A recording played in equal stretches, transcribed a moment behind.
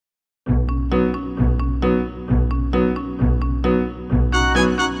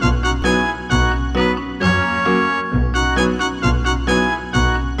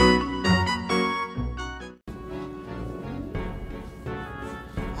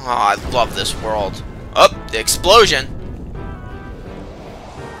Oh, I love this world. Oh, the explosion.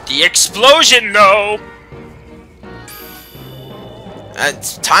 The explosion, no!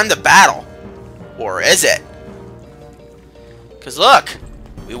 It's time to battle. Or is it? Because look,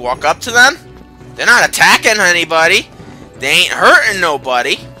 we walk up to them. They're not attacking anybody. They ain't hurting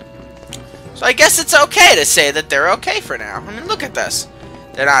nobody. So I guess it's okay to say that they're okay for now. I mean, look at this.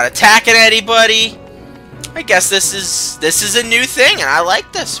 They're not attacking anybody. I guess this is a new thing, and I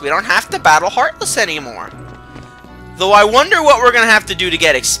like this. We don't have to battle Heartless anymore. Though I wonder what we're going to have to do to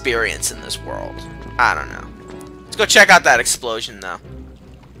get experience in this world. I don't know. Let's go check out that explosion, though.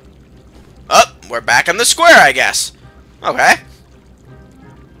 Oh, we're back in the square, I guess. Okay.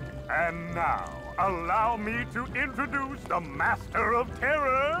 And now, allow me to introduce the Master of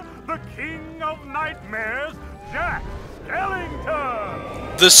Terror, the King of Nightmares, Jack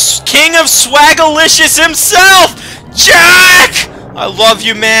Skellington! The King of Swagalicious himself! Jack! I love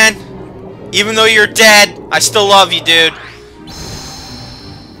you, man. Even though you're dead, I still love you, dude.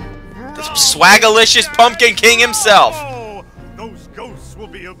 The Swagalicious Pumpkin King himself. Oh, those ghosts will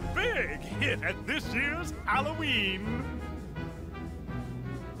be a big hit at this year's Halloween.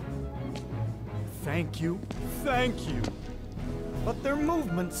 Thank you. But their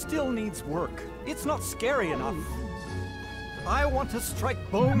movement still needs work. It's not scary enough. I want to strike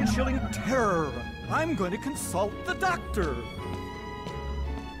bone-chilling terror. I'm going to consult the doctor.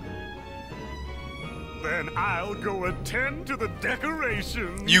 Then I'll go attend to the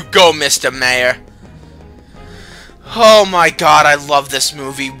decorations. You go, Mr. Mayor. Oh my god, I love this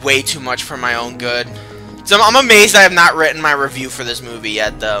movie way too much for my own good. So I'm amazed I have not written my review for this movie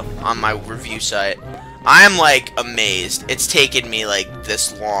yet, though, on my review site. I am, like, amazed. It's taken me, like,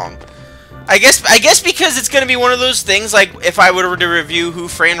 this long. I guess because it's gonna be one of those things, like, if I were to review Who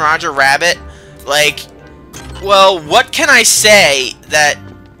Framed Roger Rabbit, like, well, what can I say that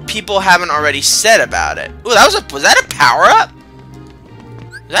people haven't already said about it? Ooh, was that a power-up?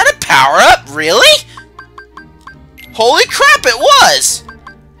 Was that a power-up? Really? Holy crap, it was!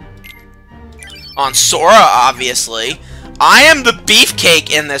 On Sora, obviously. I am the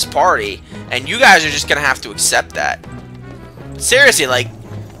beefcake in this party, and you guys are just gonna have to accept that. Seriously, like,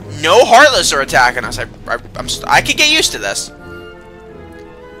 no Heartless are attacking us. I could get used to this.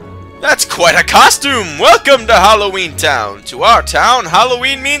 That's quite a costume! Welcome to Halloween Town. To our town,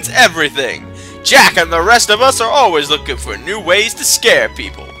 Halloween means everything. Jack and the rest of us are always looking for new ways to scare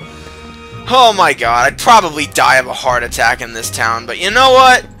people. Oh my god, I'd probably die of a heart attack in this town, but you know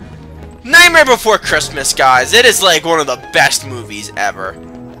what? Nightmare Before Christmas, guys. It is like one of the best movies ever.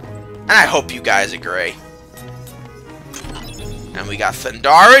 And I hope you guys agree. And we got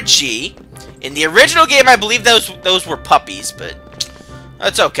Thundara G. In the original game, I believe those were puppies, but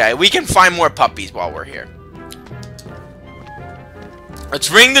that's okay. We can find more puppies while we're here.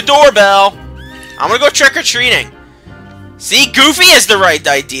 Let's ring the doorbell. I'm gonna go trick-or-treating. See, Goofy is the right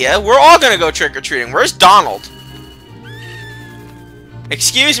idea. We're all gonna go trick-or-treating. Where's Donald?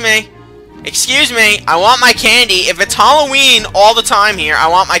 Excuse me. Excuse me. I want my candy. If it's Halloween all the time here, I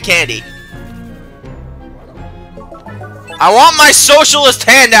want my candy. I want my socialist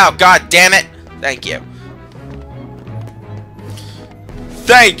handout, god damn it. Thank you.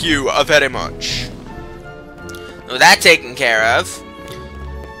 Thank you very much. So that taken care of.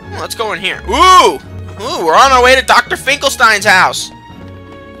 Let's go in here. Ooh! Ooh, we're on our way to Dr. Finkelstein's house.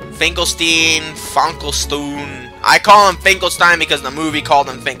 Finkelstein, Funkelstein. I call him Finkelstein because the movie called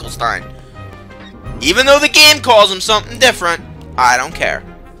him Finkelstein. Even though the game calls him something different, I don't care.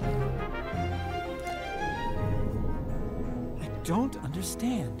 I don't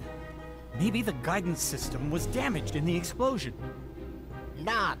understand. Maybe the guidance system was damaged in the explosion.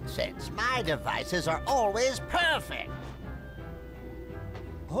 Nonsense. My devices are always perfect.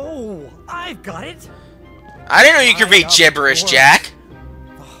 Oh, I've got it! I didn't know you could read gibberish, Jack.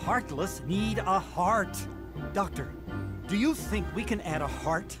 The Heartless need a heart. Doctor, do you think we can add a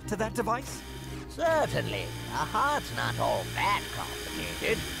heart to that device? Certainly. A heart's not all that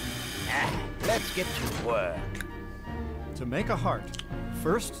complicated. Let's get to work. To make a heart,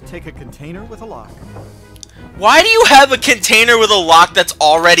 first take a container with a lock. Why do you have a container with a lock that's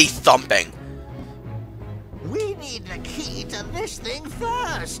already thumping? We need the key to this thing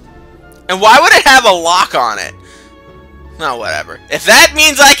first. And why would it have a lock on it? No, whatever. If that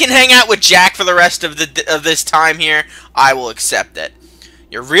means I can hang out with Jack for the rest of this time here, I will accept it.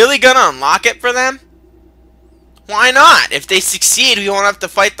 You're really gonna unlock it for them? Why not? If they succeed, we won't have to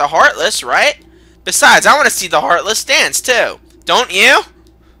fight the Heartless, right? Besides, I want to see the Heartless dance, too. Don't you?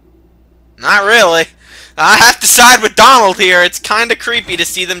 Not really. I have to side with Donald here. It's kind of creepy to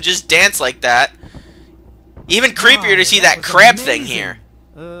see them just dance like that. Even creepier to see that crab thing here.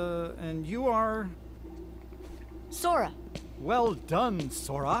 And you are... Sora. Well done,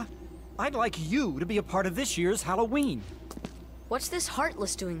 Sora. I'd like you to be a part of this year's Halloween. What's this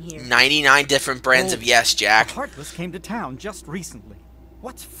Heartless doing here? 99 different brands of yes, Jack. The Heartless came to town just recently.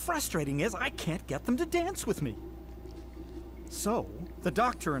 What's frustrating is I can't get them to dance with me. So, the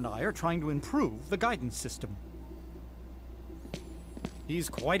Doctor and I are trying to improve the guidance system. He's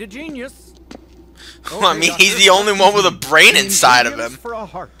quite a genius. Well, I mean, he's the only one with a brain inside of him. For a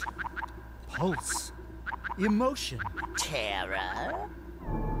heart. Pulse. Emotion. Terror?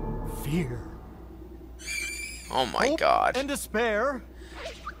 Fear. Oh my Hope god. and despair.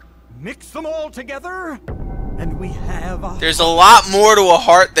 Mix them all together, and we have a... There's a lot more to a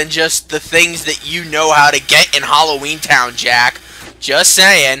heart than just the things that you know how to get in Halloween Town, Jack. Just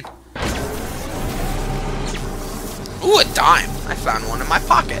saying. Ooh, a dime. I found one in my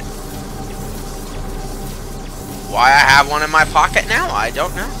pocket. Why I have one in my pocket now, I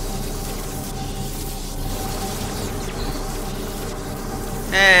don't know.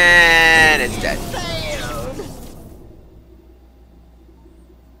 And it's dead.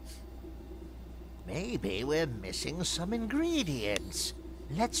 Maybe we're missing some ingredients.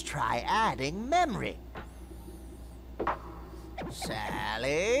 Let's try adding memory.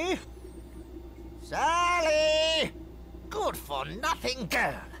 Sally? Sally! Good for nothing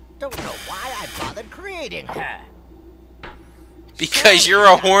girl. Don't know why I bothered creating her. Because you're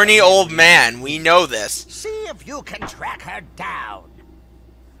a horny old man. We know this. See if you can track her down.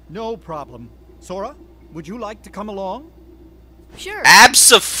 No problem. Sora, would you like to come along? Sure.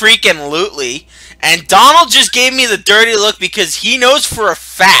 Abso-freaking-lutely. And Donald just gave me the dirty look because he knows for a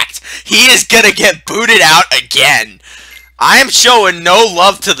fact he is gonna get booted out again. I am showing no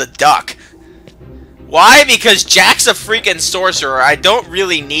love to the duck. Why? Because Jack's a freaking sorcerer. I don't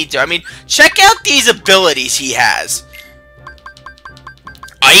really need to. I mean, check out these abilities he has.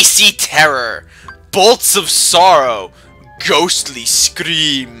 Icy Terror. Bolts of Sorrow. Ghostly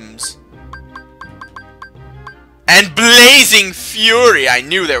Screams. And Blazing Fury. I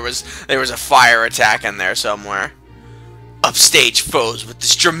knew there was a fire attack in there somewhere. Upstage foes with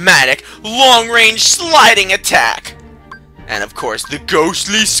this dramatic, long-range sliding attack. And of course, the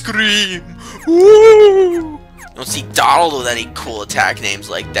Ghostly Scream. Woo! Don't see Donald with any cool attack names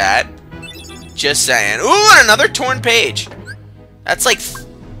like that. Just saying. Ooh, and another torn page. That's like...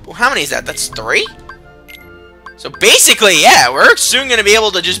 how many is that? That's 3? So basically, yeah, we're soon going to be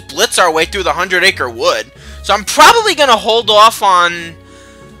able to just blitz our way through the 100-acre wood. So I'm probably going to hold off on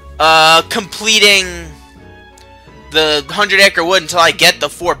completing the 100-acre wood until I get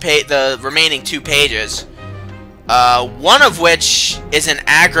the remaining 2 pages. One of which is an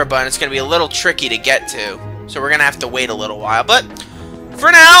Agrabah, and it's going to be a little tricky to get to. So we're going to have to wait a little while. But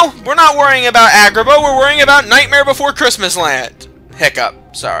for now, we're not worrying about Agrabah. We're worrying about Nightmare Before Christmas Land.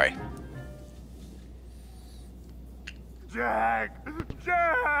 Hiccup. Sorry. Jack!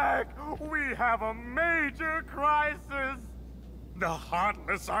 Jack! We have a major crisis! The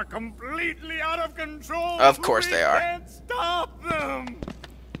Heartless are completely out of control! Of course they are. We can't stop them!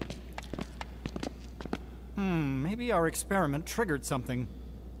 Maybe our experiment triggered something.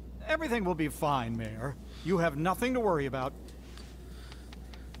 Everything will be fine, Mayor. You have nothing to worry about.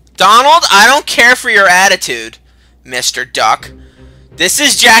 Donald, I don't care for your attitude, Mr. Duck. This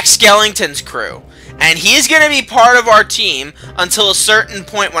is Jack Skellington's crew. And he's going to be part of our team until a certain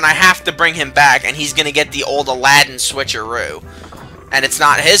point when I have to bring him back, and he's going to get the old Aladdin switcheroo. And it's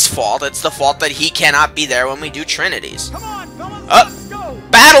not his fault, it's the fault that he cannot be there when we do Trinities. Come on, fellas, let's go!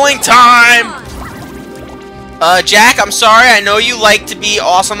 Battling time! Jack, I'm sorry, I know you like to be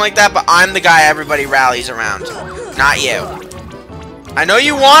awesome like that, but I'm the guy everybody rallies around. Not you. I know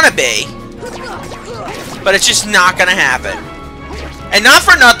you want to be, but it's just not going to happen. And not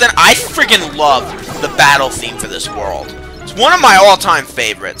for nothing, I freaking love the battle theme for this world. It's one of my all-time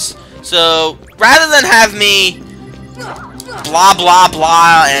favorites. So, rather than have me blah blah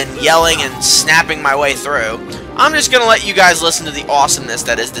blah and yelling and snapping my way through, I'm just gonna let you guys listen to the awesomeness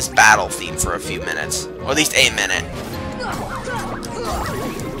that is this battle theme for a few minutes. Or at least a minute.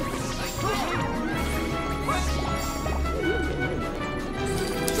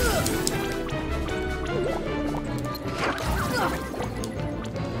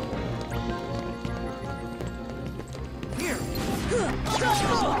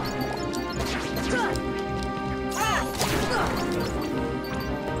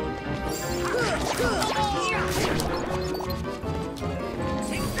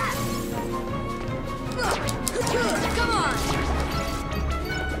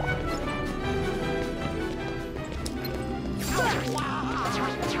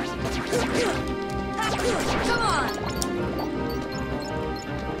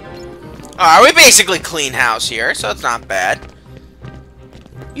 Alright, we basically clean house here, so it's not bad.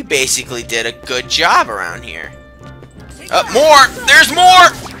 You basically did a good job around here. More! There's more!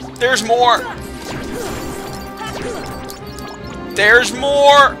 There's more! There's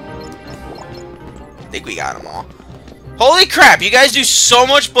more! I think we got them all. Holy crap, you guys do so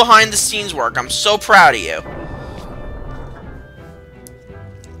much behind the scenes work. I'm so proud of you.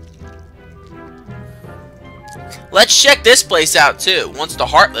 Let's check this place out too, once the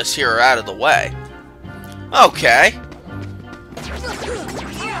Heartless here are out of the way. Okay.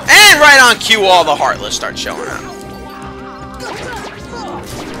 And right on cue, all the Heartless start showing up.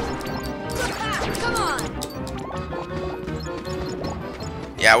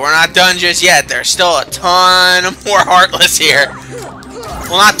 Yeah, we're not done just yet. There's still a ton more Heartless here.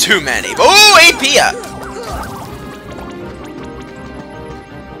 Well, not too many, but ooh, AP up.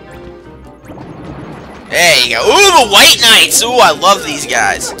 There you go. Ooh, the White Knights. Ooh, I love these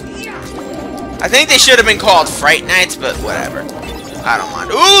guys. I think they should have been called Fright Knights, but whatever. I don't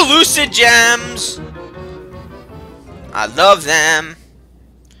mind. Ooh, Lucid Gems. I love them.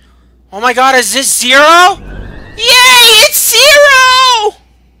 Oh my god, is this Zero? Yay, it's Zero!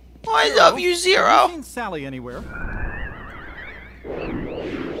 Oh, I love you, Zero. Have you seen Sally anywhere?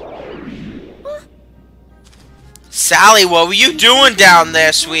 Sally, what were you doing down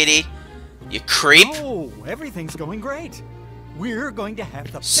there, sweetie? You creep. Oh, everything's going great. We're going to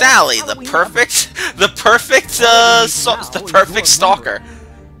have the Sally, the perfect stalker.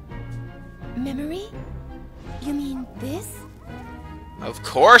 Memory? You mean this? Of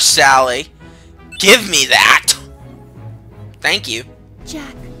course, Sally. Give me that. Thank you.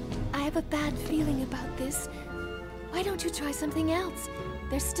 Jack, I have a bad feeling about this. Why don't you try something else?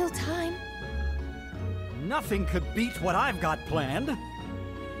 There's still time. Nothing could beat what I've got planned.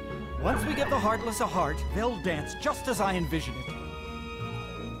 Once we give the Heartless a heart, they'll dance just as I envision it.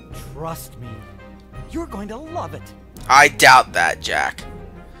 Trust me, you're going to love it. I doubt that, Jack.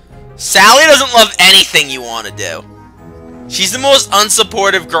 Sally doesn't love anything you want to do. She's the most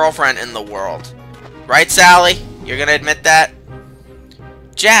unsupportive girlfriend in the world. Right, Sally? You're gonna admit that?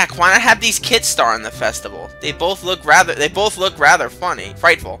 Jack, why not have these kids star in the festival? They both look rather funny,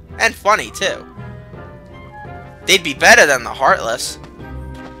 frightful, and funny too. They'd be better than the Heartless.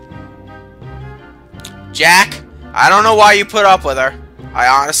 Jack, I don't know why you put up with her. I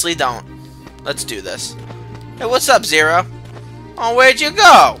honestly don't. Let's do this. Hey, what's up, Zero? Oh, where'd you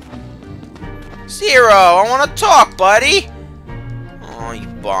go? Zero, I want to talk, buddy. Oh, you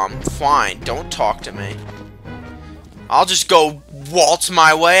bum. Fine, don't talk to me. I'll just go waltz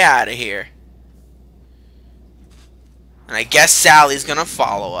my way out of here. And I guess Sally's gonna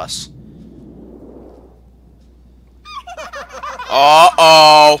follow us.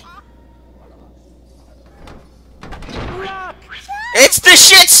 Uh-oh. It's the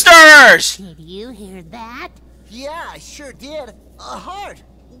shit stirrers! Did you hear that? Yeah, I sure did. A heart.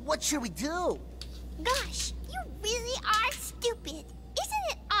 What should we do? Gosh, you really are stupid. Isn't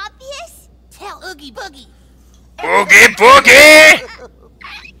it obvious? Tell Oogie Boogie. Oogie Boogie!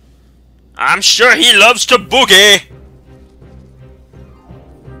 I'm sure he loves to boogie.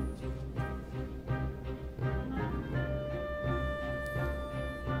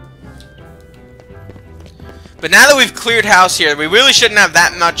 But now that we've cleared house here, we really shouldn't have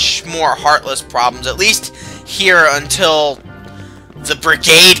that much more Heartless problems, at least here until the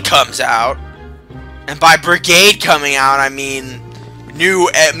Brigade comes out. And by Brigade coming out, I mean new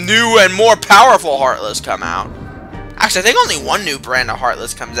and more powerful Heartless come out. Actually, I think only one new brand of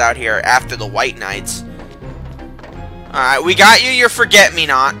Heartless comes out here after the White Knights. Alright, we got you your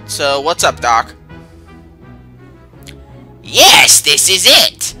Forget-Me-Not, so what's up, Doc? Yes, this is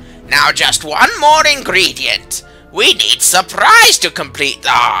it. Now just one more ingredient. We need Surprise to complete the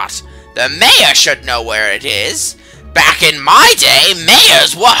heart. The mayor should know where it is. Back in my day,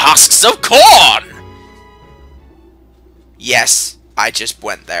 mayors were husks of corn. Yes, I just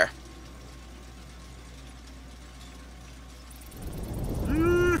went there.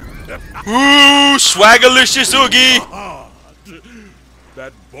 Ooh, Swagalicious Oogie!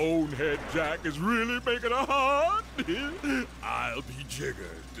 That bonehead Jack is really making a heart. I'll be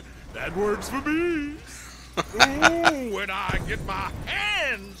jiggered. That works for me. Ooh, when I get my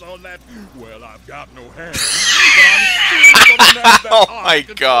hands on that, well, I've got no hands, but I'm still gonna nab that Oh heart my and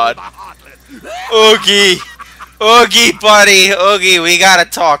control God. the heartless. Oogie! Oogie, buddy! Oogie, we gotta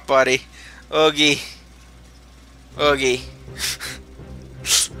talk, buddy. Oogie. Oogie.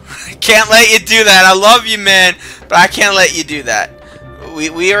 I can't let you do that. I love you, man, but I can't let you do that.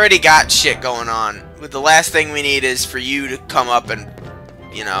 We already got shit going on. The last thing we need is for you to come up and,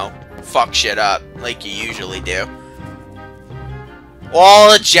 you know, fuck shit up like you usually do.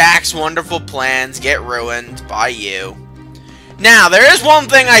 All of Jack's wonderful plans get ruined by you. Now, there is one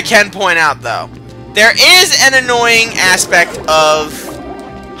thing I can point out, though. There is an annoying aspect of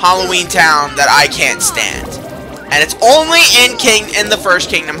Halloween Town that I can't stand. And it's only in the first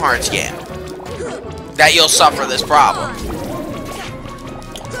Kingdom Hearts game that you'll suffer this problem.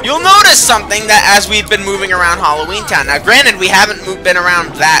 You'll notice something that as we've been moving around Halloween Town. Now, granted, we haven't been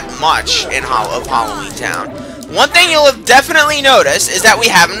around that much of Halloween Town. One thing you'll have definitely noticed is that we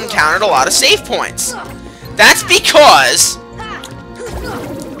haven't encountered a lot of save points. That's because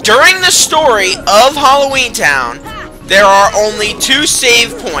during the story of Halloween Town, there are only 2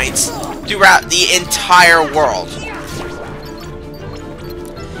 save points throughout the entire world.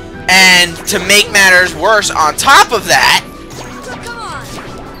 And to make matters worse on top of that,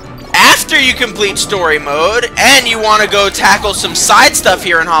 after you complete story mode and you want to go tackle some side stuff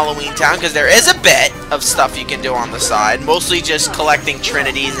here in Halloween Town, because there is a bit of stuff you can do on the side, mostly just collecting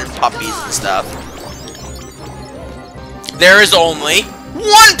trinities and puppies and stuff, there is only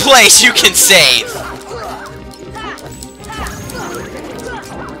one place you can save.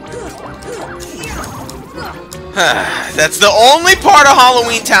 That's the only part of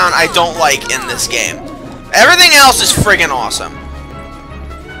Halloween Town I don't like in this game. Everything else is friggin' awesome.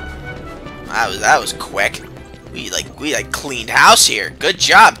 That was quick. We cleaned house here. Good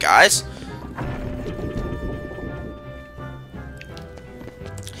job, guys.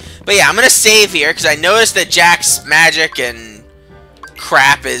 But yeah, I'm gonna save here because I noticed that Jack's magic and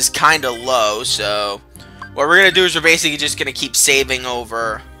crap is kind of low. So what we're gonna do is we're basically just gonna keep saving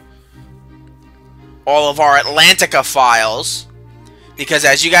over all of our Atlantica files, because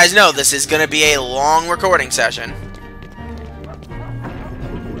as you guys know, this is gonna be a long recording session.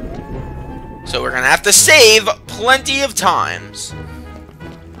 So we're gonna have to save plenty of times.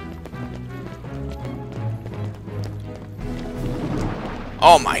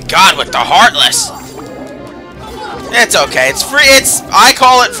 Oh my god, with the Heartless! It's okay, it's free, I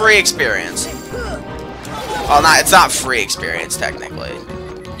call it free experience. Well, it's not free experience, technically.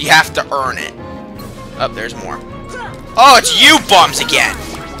 You have to earn it. Oh, there's more. Oh, it's you bums again!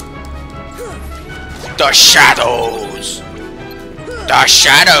 The shadows! The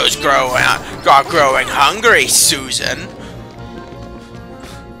shadows are growing hungry, Susan.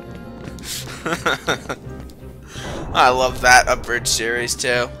 I love that Upbridge series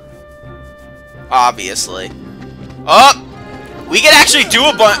too. Obviously. Oh, we can actually do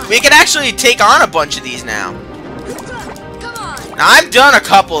a bunch. We can actually take on a bunch of these now. Now I've done a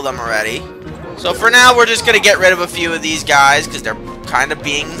couple of them already. So for now, we're just gonna get rid of a few of these guys because they're kind of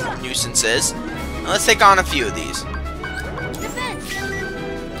being nuisances. Now let's take on a few of these.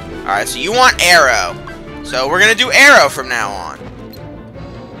 Alright, so you want Arrow. So we're gonna do Arrow from now on.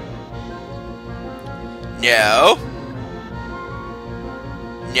 No.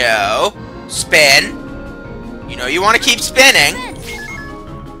 No. Spin. You know you want to keep spinning.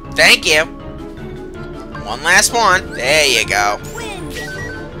 Thank you. One last one. There you go.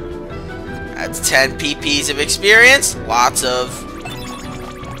 That's 10 PPs of experience. Lots of...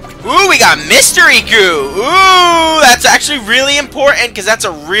 Ooh, we got Mystery Goo! Ooh, that's actually really important because that's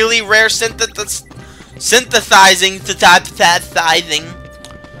a really rare synthesizing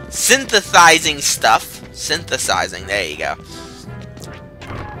stuff. Synthesizing, there you go.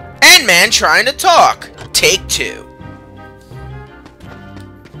 Ant-Man trying to talk. Take 2.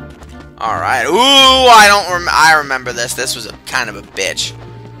 Alright. Ooh, I remember this. This was kind of a bitch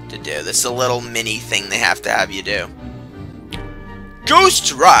to do. This is a little mini thing they have to have you do.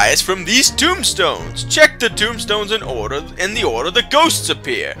 Ghosts rise from these tombstones. Check the tombstones in the order the ghosts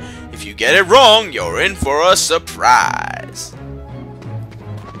appear. If you get it wrong, you're in for a surprise.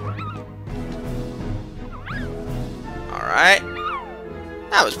 Alright.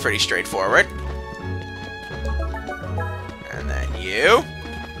 That was pretty straightforward. And then you.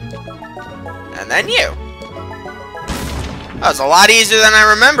 And then you. That was a lot easier than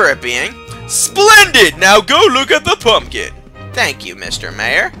I remember it being. Splendid! Now go look at the pumpkin. Thank you, Mr.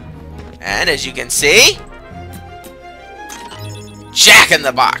 Mayor. And as you can see, Jack in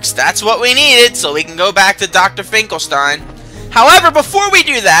the Box. That's what we needed, so we can go back to Dr. Finkelstein. However, before we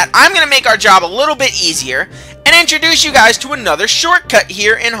do that, I'm going to make our job a little bit easier and introduce you guys to another shortcut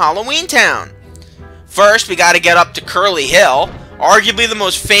here in Halloween Town. First, we got to get up to Curly Hill, arguably the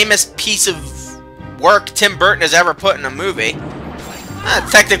most famous piece of work Tim Burton has ever put in a movie.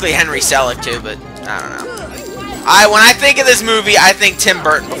 Technically Henry Selick too, but I don't know. When I think of this movie, I think Tim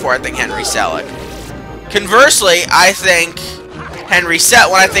Burton before I think Henry Selick. Conversely, I think when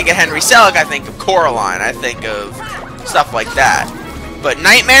I think of Henry Selick, I think of Coraline. I think of stuff like that. But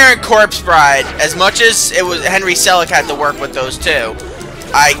Nightmare and Corpse Bride, as much as it was Henry Selick had to work with those two,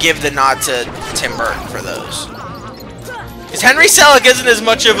 I give the nod to Tim Burton for those. Because Henry Selick isn't as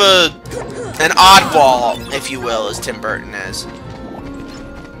much of an oddball, if you will, as Tim Burton is.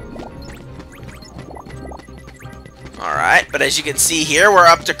 Alright, but as you can see here, we're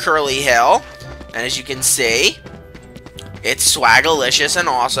up to Curly Hill. And as you can see, it's swagalicious and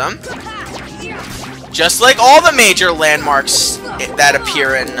awesome. Just like all the major landmarks that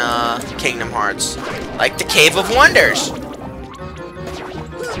appear in Kingdom Hearts. Like the Cave of Wonders.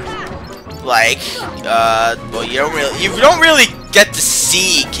 Like, well, you don't really get to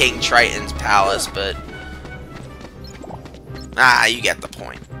see King Triton's palace, but you get the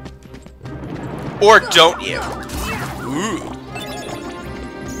point. Or don't you? Ooh.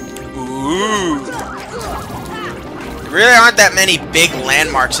 Ooh. There really aren't that many big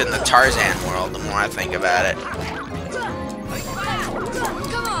landmarks in the Tarzan world, the more I think about it.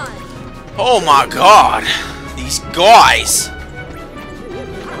 Oh my god. These guys.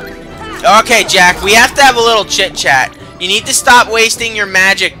 Okay, Jack, we have to have a little chit-chat. You need to stop wasting your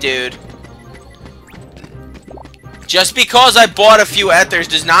magic, dude. Just because I bought a few ethers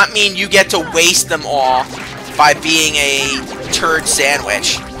does not mean you get to waste them all by being a turd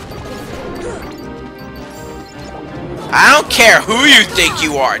sandwich. I don't care who you think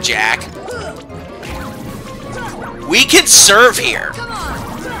you are, Jack. We can serve here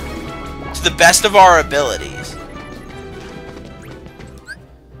to the best of our abilities.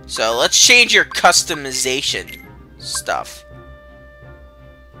 So let's change your customization stuff.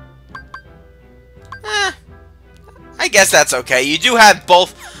 I guess that's okay. You do have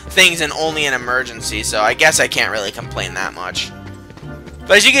both things in only an emergency, so I guess I can't really complain that much.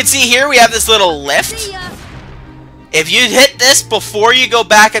 But as you can see here, we have this little lift. If you hit this before you go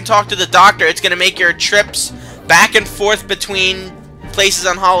back and talk to the doctor, it's going to make your trips back and forth between places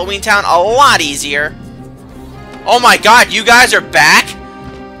on Halloween Town a lot easier. Oh my god, you guys are back?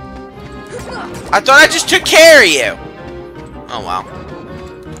 I thought I just took care of you. Oh wow.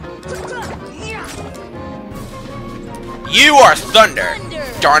 You are Thunder.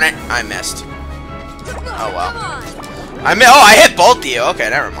 Darn it, I missed. Oh well. I hit both of you. Okay,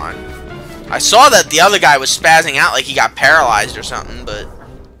 never mind. I saw that the other guy was spazzing out like he got paralyzed or something, but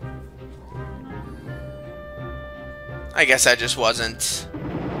I guess I just wasn't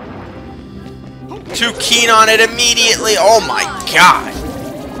too keen on it immediately. Oh my god.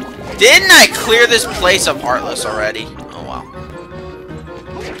 Didn't I clear this place of Heartless already? Oh wow.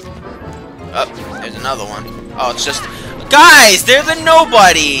 Oh, there's another one. Oh, it's just... Guys, they're the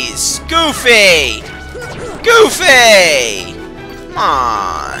nobodies! Goofy! Goofy! Come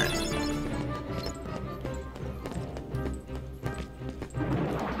on.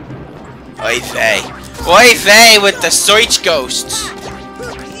 Oy vey. Oy vey with the search ghosts.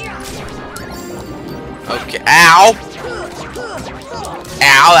 Okay, ow!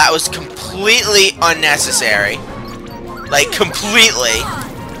 Ow, that was completely unnecessary. Like, completely.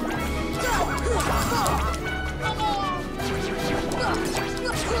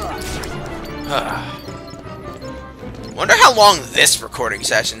 Wonder how long this recording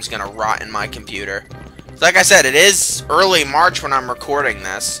session is gonna rot in my computer. Like I said, it is early March when I'm recording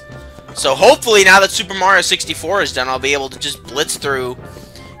this. So hopefully now that Super Mario 64 is done, I'll be able to just blitz through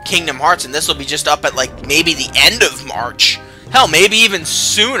Kingdom Hearts, and this will be just up at like maybe the end of March. Hell, maybe even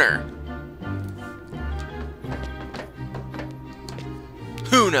sooner.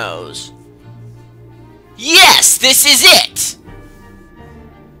 Who knows? Yes, this is it!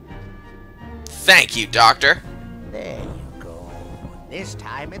 Thank you, Doctor. There you go. This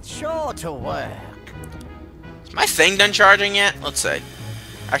time it's sure to work. Is my thing done charging yet? Let's see.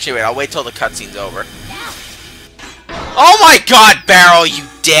 Actually, wait, I'll wait till the cutscene's over. Oh my god, Barrel, you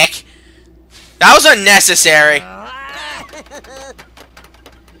dick! That was unnecessary.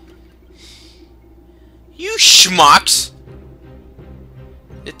 You schmucks!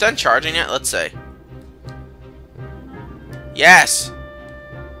 It done charging yet? Let's see. Yes.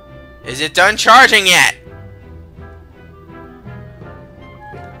 Is it done charging yet?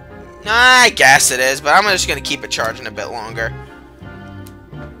 I guess it is, but I'm just gonna keep it charging a bit longer.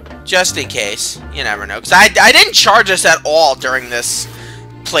 Just in case. You never know. Because I didn't charge this at all during this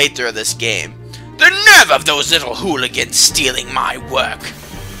playthrough of this game. The nerve of those little hooligans stealing my work.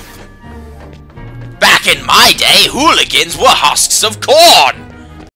 Back in my day, hooligans were husks of corn.